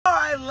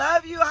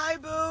Love you. Hi,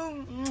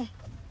 boo.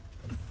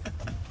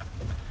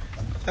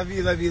 Love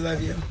you, love you,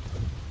 love you.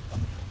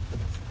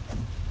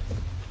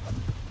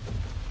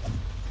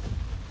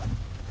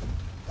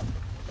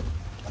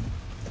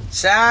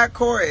 Child,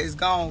 Cora is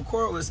gone.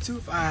 Cora was too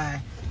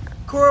fine.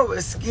 Cora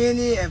was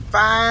skinny and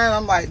fine.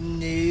 I'm like,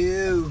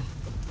 no.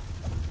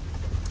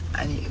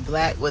 I need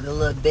black with a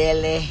little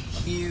belly.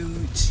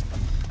 Huge.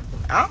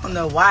 I don't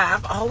know why.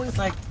 I've always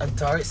liked a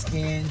dark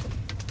skin.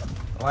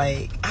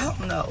 Like, I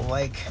don't know.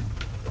 Like,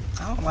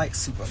 I don't like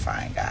super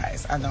fine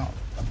guys. I don't.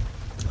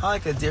 I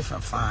like a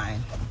different fine.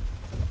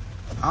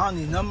 I don't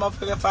need no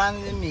motherfucker finer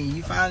than me.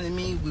 You finer than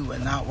me, we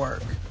would not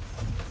work.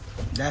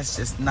 That's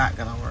just not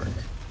gonna work.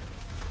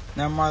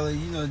 Now, Marlo,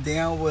 you know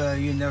damn well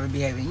you'll never be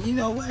behaving. You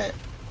know what?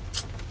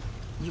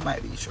 You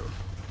might be true.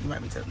 You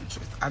might be telling the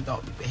truth. I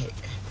don't be behaving.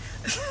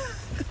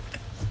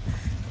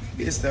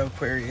 It's the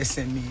Aquarius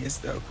in me. It's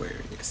the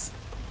Aquarius.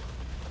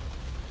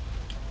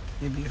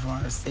 You're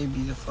beautiful. Stay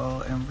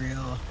beautiful and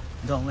real.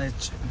 Don't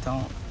let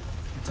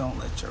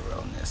your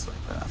realness look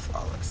but not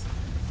flawless.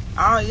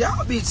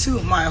 Y'all be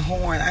tooting my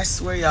horn. I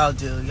swear y'all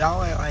do.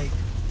 Y'all are like,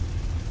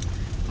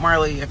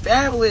 Marlo, you're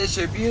fabulous.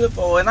 You're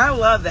beautiful, and I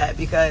love that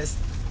because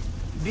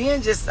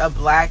being just a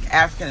black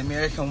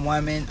African-American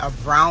woman, a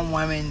brown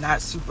woman,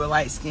 not super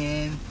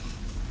light-skinned,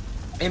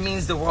 it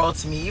means the world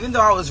to me. Even though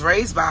I was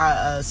raised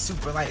by a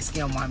super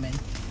light-skinned woman,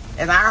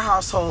 in our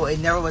household, it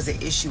never was an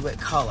issue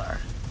with color.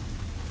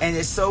 And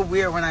it's so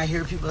weird when I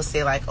hear people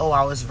say, like, oh,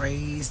 I was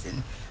raised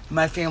and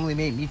my family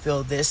made me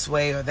feel this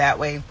way or that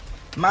way.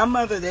 My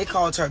mother, they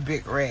called her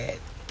Big Red.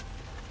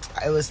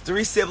 It was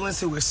 3 siblings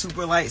who were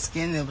super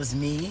light-skinned. It was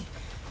me,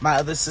 my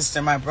other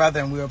sister, my brother,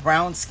 and we were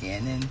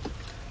brown-skinned. And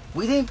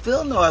we didn't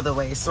feel no other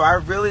way. So I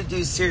really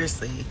do,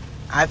 seriously,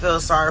 I feel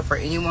sorry for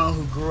anyone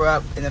who grew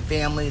up in a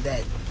family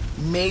that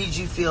made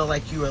you feel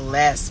like you were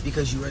less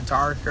because you were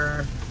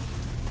darker.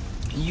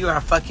 You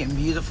are fucking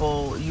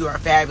beautiful. You are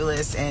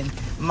fabulous. And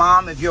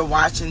Mom, if you're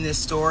watching this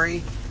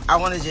story, I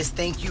want to just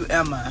thank you,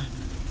 Emma,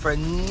 for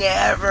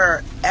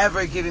never,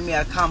 ever giving me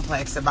a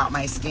complex about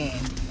my skin.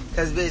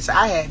 Because, bitch,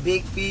 I had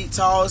big feet,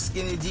 tall,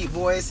 skinny, deep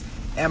voice.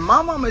 And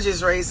my mama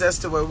just raised us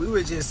to where we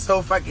were just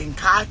so fucking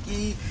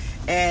cocky.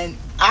 And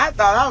I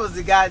thought I was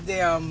the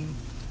goddamn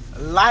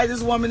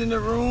lightest woman in the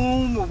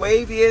room,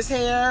 waviest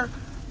hair.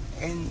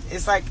 And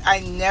it's like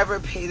I never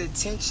paid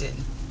attention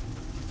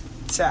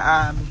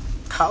to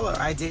color.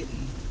 I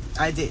didn't.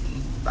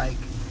 Like,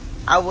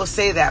 I will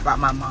say that about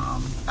my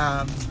mom.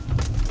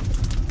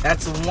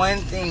 That's one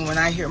thing when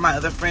I hear my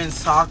other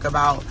friends talk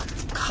about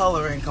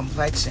color and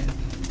complexion.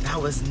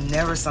 That was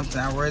never something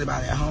I worried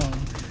about at home.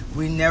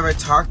 We never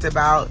talked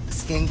about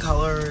skin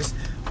colors.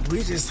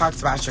 We just talked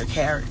about your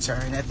character.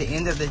 And at the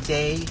end of the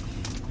day,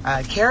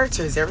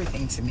 character is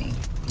everything to me.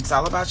 It's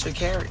all about your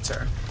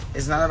character.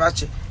 It's not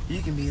about your...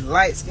 You can be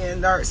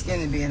light-skinned,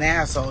 dark-skinned, and be an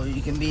asshole.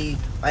 You can be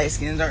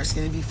light-skinned,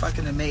 dark-skinned, and be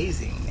fucking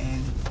amazing.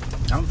 And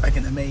I'm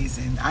fucking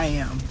amazing. I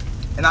am.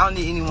 And I don't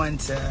need anyone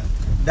to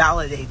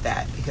validate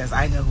that because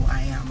I know who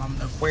I am. I'm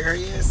an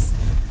Aquarius.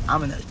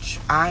 I'm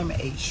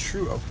a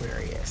true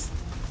Aquarius.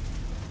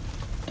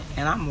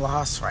 And I'm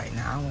lost right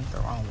now. I went the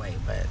wrong way,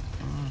 but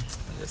I'll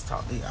just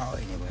talk to y'all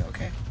anyway,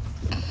 okay?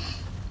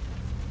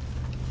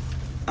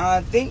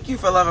 Thank you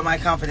for loving my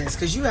confidence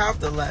because you have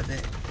to love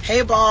it.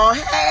 Hey, Ball.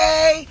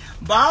 Hey!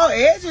 Ball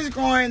edges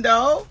growing,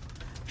 though.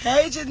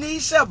 Hey,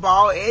 Janisha.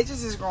 Ball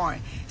edges is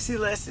growing. See,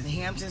 listen,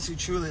 Hamptons who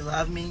truly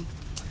love me.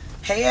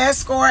 Hey,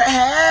 Escort.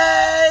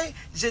 Hey!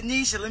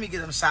 Janisha. Let me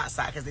get them shots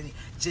out because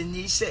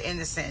Janisha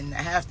Innocent and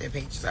half their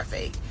pages are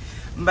fake.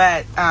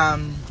 But,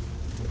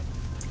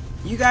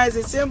 you guys,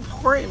 it's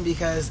important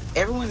because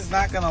everyone's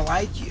not going to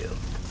like you.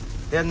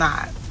 They're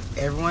not.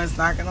 Everyone's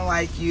not going to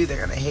like you.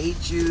 They're going to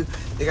hate you.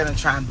 They're going to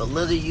try and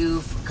belittle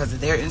you because of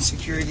their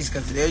insecurities,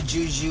 because of their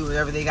juju,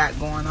 whatever they got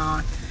going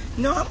on.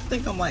 No, I don't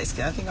think I'm light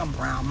skinned. I think I'm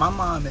brown. My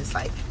mom is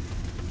like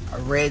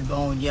a red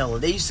bone yellow.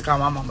 They used to call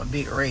my mom a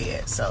big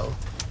red. So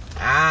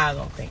I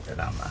don't think that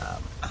I'm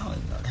I don't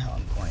even know the hell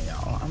I'm going,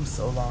 y'all. I'm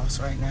so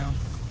lost right now.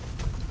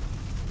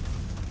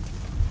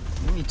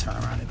 Let me turn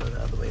around and go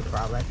the other way.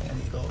 Probably I think I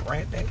need to go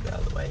right back the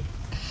other way.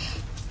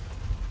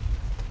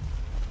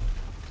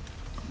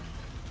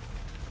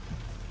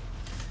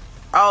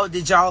 Oh,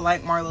 did y'all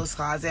like Marlo's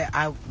Closet?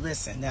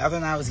 Listen, the other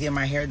night I was getting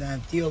my hair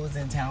done. Theo was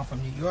in town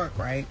from New York,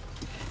 right?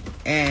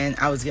 And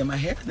I was getting my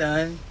hair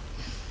done.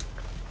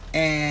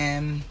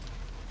 And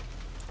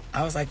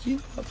I was like, you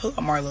know what? Pull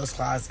up Marlo's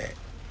Closet.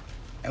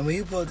 And when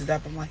he pulled it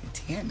up, I'm like,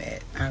 damn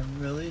it. I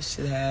really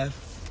should have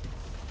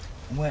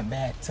went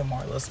back to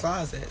Marlo's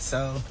Closet.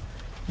 So,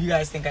 you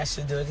guys think I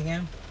should do it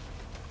again?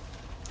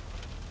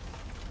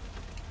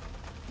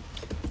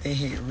 They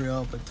hate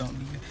real, but don't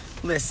be...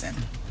 Listen.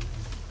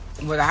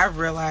 What I've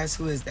realized,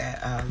 who is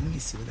that? Let me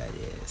see what that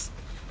is.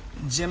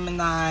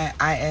 Gemini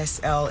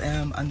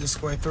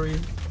ISLM_3.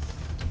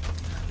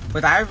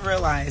 What I've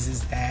realized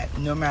is that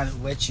no matter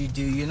what you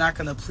do, you're not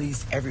going to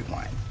please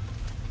everyone.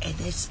 And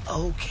it's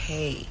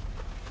okay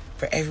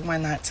for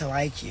everyone not to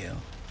like you.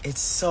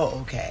 It's so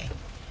okay.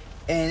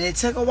 And it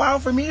took a while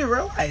for me to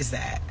realize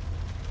that.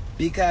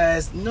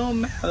 Because no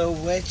matter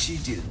what you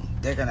do,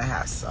 they're going to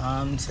have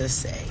something to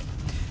say.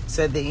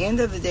 So at the end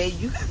of the day,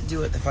 you got to do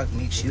what the fuck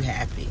makes you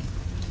happy.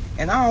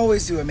 And I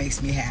always do what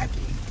makes me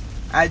happy.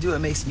 I do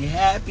what makes me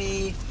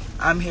happy.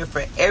 I'm here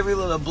for every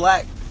little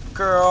black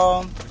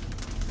girl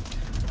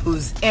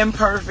who's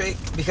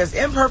imperfect, because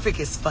imperfect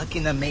is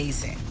fucking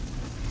amazing.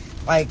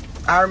 Like,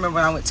 I remember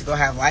when I went to go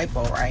have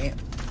lipo, right?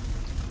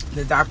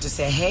 The doctor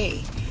said,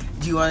 hey,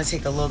 do you want to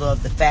take a little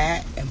of the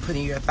fat and put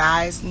in your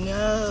thighs?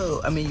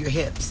 No. I mean, your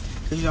hips.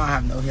 Because you don't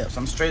have no hips.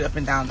 I'm straight up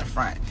and down the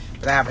front.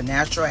 But I have a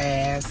natural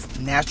ass,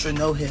 natural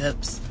no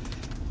hips.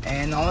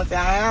 And the only thing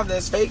I have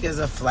that's fake is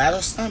a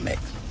flatter stomach.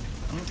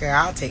 Okay,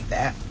 I'll take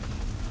that.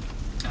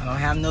 I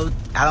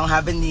don't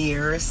have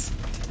veneers.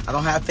 I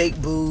don't have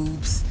fake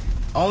boobs.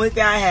 Only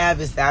thing I have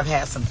is that I've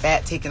had some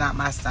fat taken out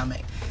my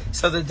stomach.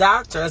 So the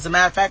doctor, as a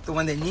matter of fact, the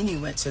one that Nini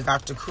went to,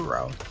 Dr.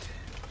 Kuro,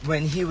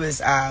 when he was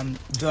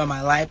doing my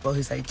lipo,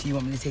 he's like, do you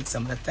want me to take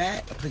some of the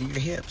fat and put in your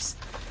hips?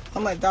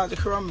 I'm like, Dr.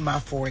 Kuro, I'm in my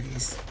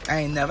 40s. I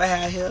ain't never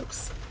had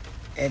hips.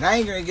 And I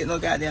ain't going to get no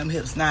goddamn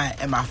hips now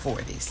in my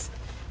 40s.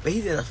 But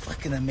he did a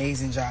fucking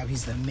amazing job.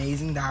 He's an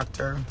amazing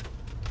doctor.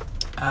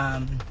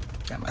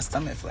 Got my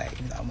stomach flat.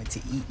 You know, I went to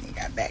eat and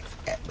got back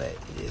fat. But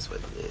it is what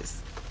it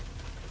is.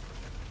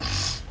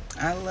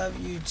 I love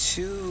you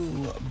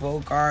too,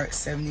 Bogart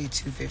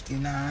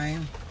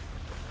 7259.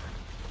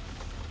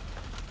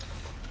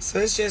 So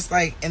it's just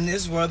like, in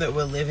this world that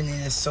we're living in,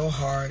 it's so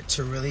hard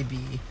to really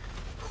be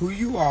who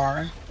you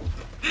are.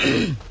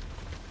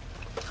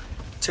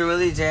 To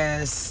really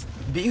just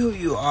be who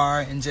you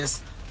are and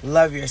just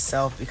love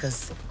yourself,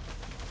 because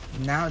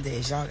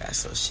nowadays y'all got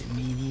social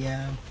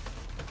media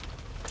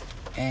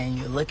and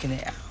you're looking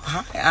at,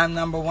 hi, I'm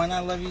number one. I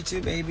love you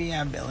too, baby.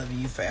 I've been loving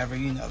you forever.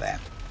 You know that.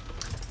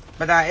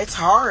 But it's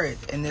hard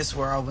in this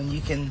world when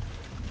you can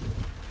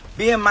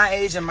be in my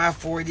age, in my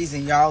 40s,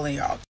 and y'all in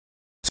y'all.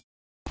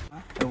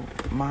 Okay,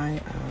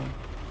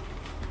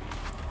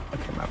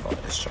 my phone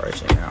is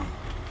charging now.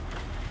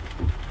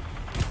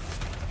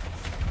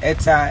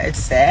 It's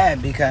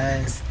sad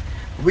because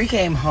we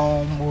came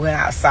home, we went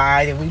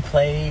outside, and we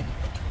played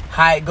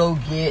hide go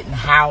get and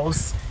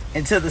house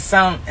until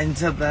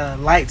the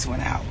lights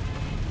went out.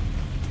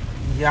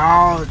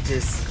 Y'all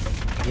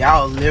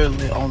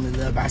literally only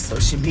live by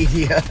social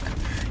media.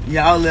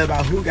 Y'all live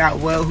by who got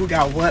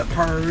what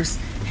purse,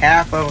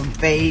 half of them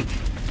fake.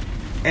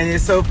 And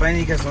it's so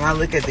funny because when I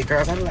look at the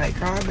girls, I'm like,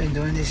 girl, I've been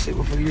doing this shit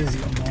before you was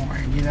even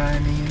born. You know what I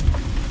mean?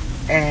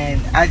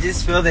 And I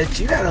just feel that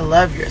you gotta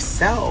love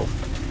yourself.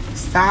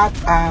 Stop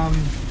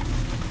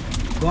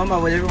going by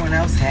what everyone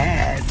else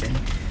has and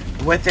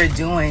what they're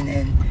doing.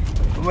 And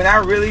when I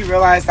really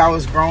realized I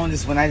was grown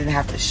is when I didn't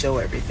have to show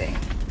everything.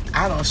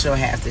 I don't show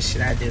half the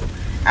shit I do.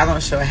 I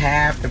don't show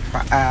half the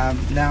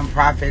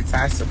nonprofits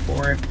I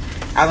support.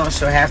 I don't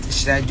show half the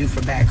shit I do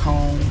for back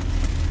home.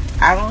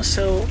 I don't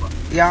show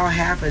y'all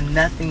half of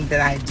nothing that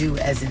I do,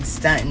 as in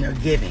stunting or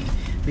giving,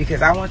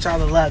 because I want y'all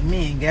to love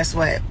me. And guess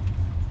what?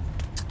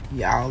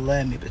 Y'all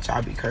love me, but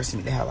y'all be cursing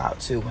me the hell out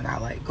too when I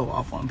like go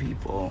off on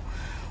people,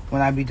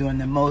 when I be doing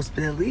the most.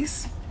 But at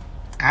least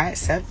I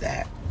accept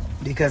that,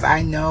 because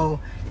I know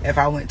if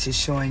I went to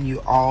showing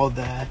you all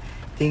the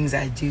things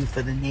I do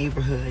for the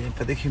neighborhood and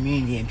for the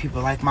community, and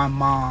people like my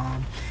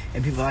mom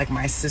and people like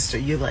my sister,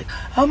 you're like,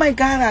 oh my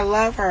God, I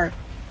love her.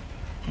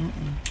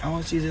 I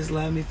want you to just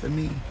love me for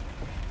me.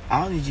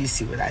 I don't need you to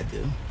see what I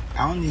do.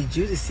 I don't need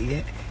you to see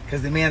it,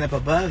 because the man up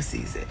above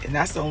sees it. And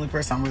that's the only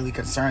person I'm really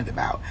concerned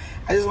about.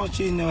 I just want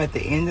you to know at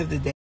the end of the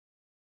day,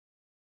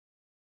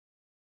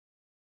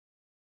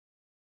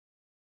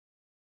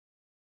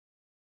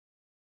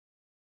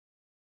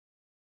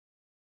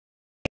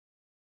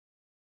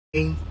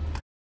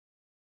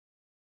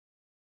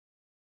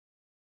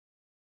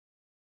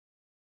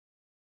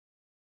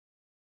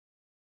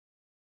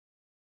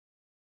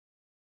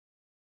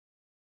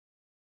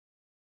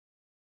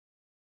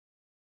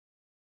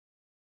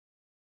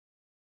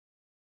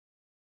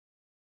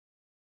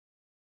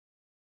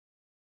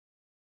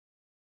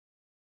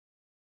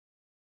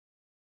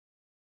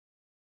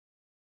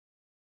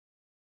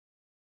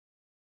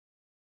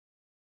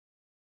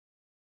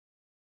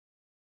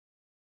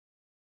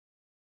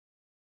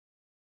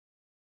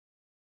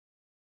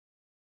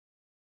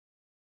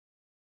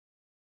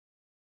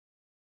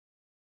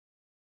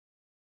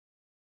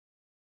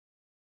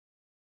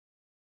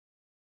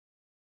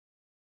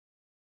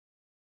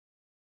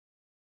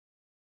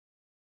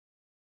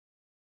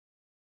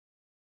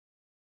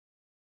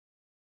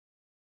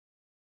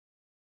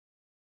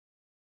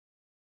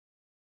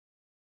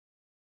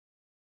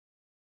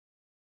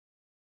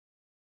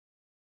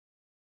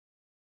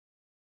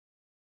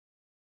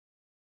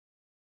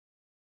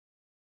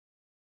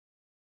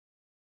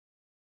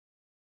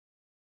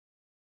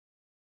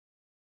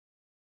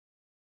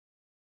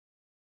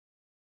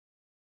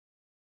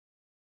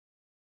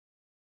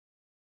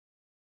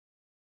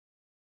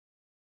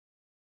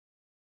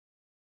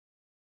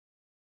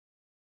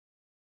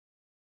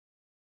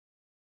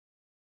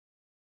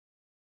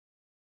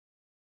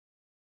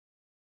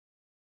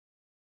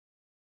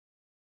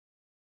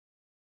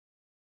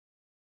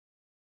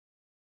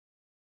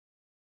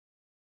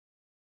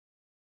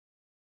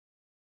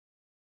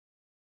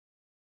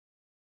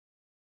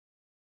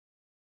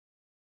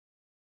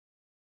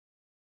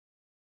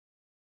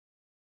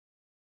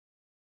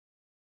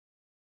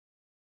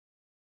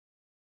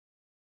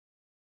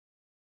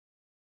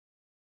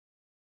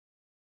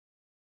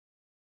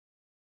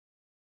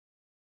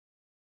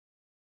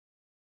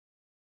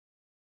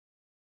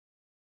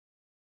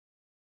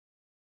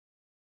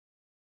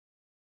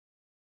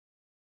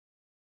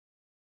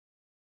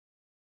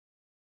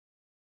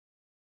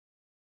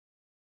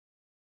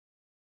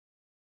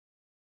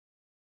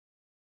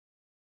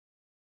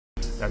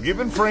 Now,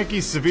 given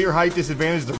Frankie's severe height disadvantage, the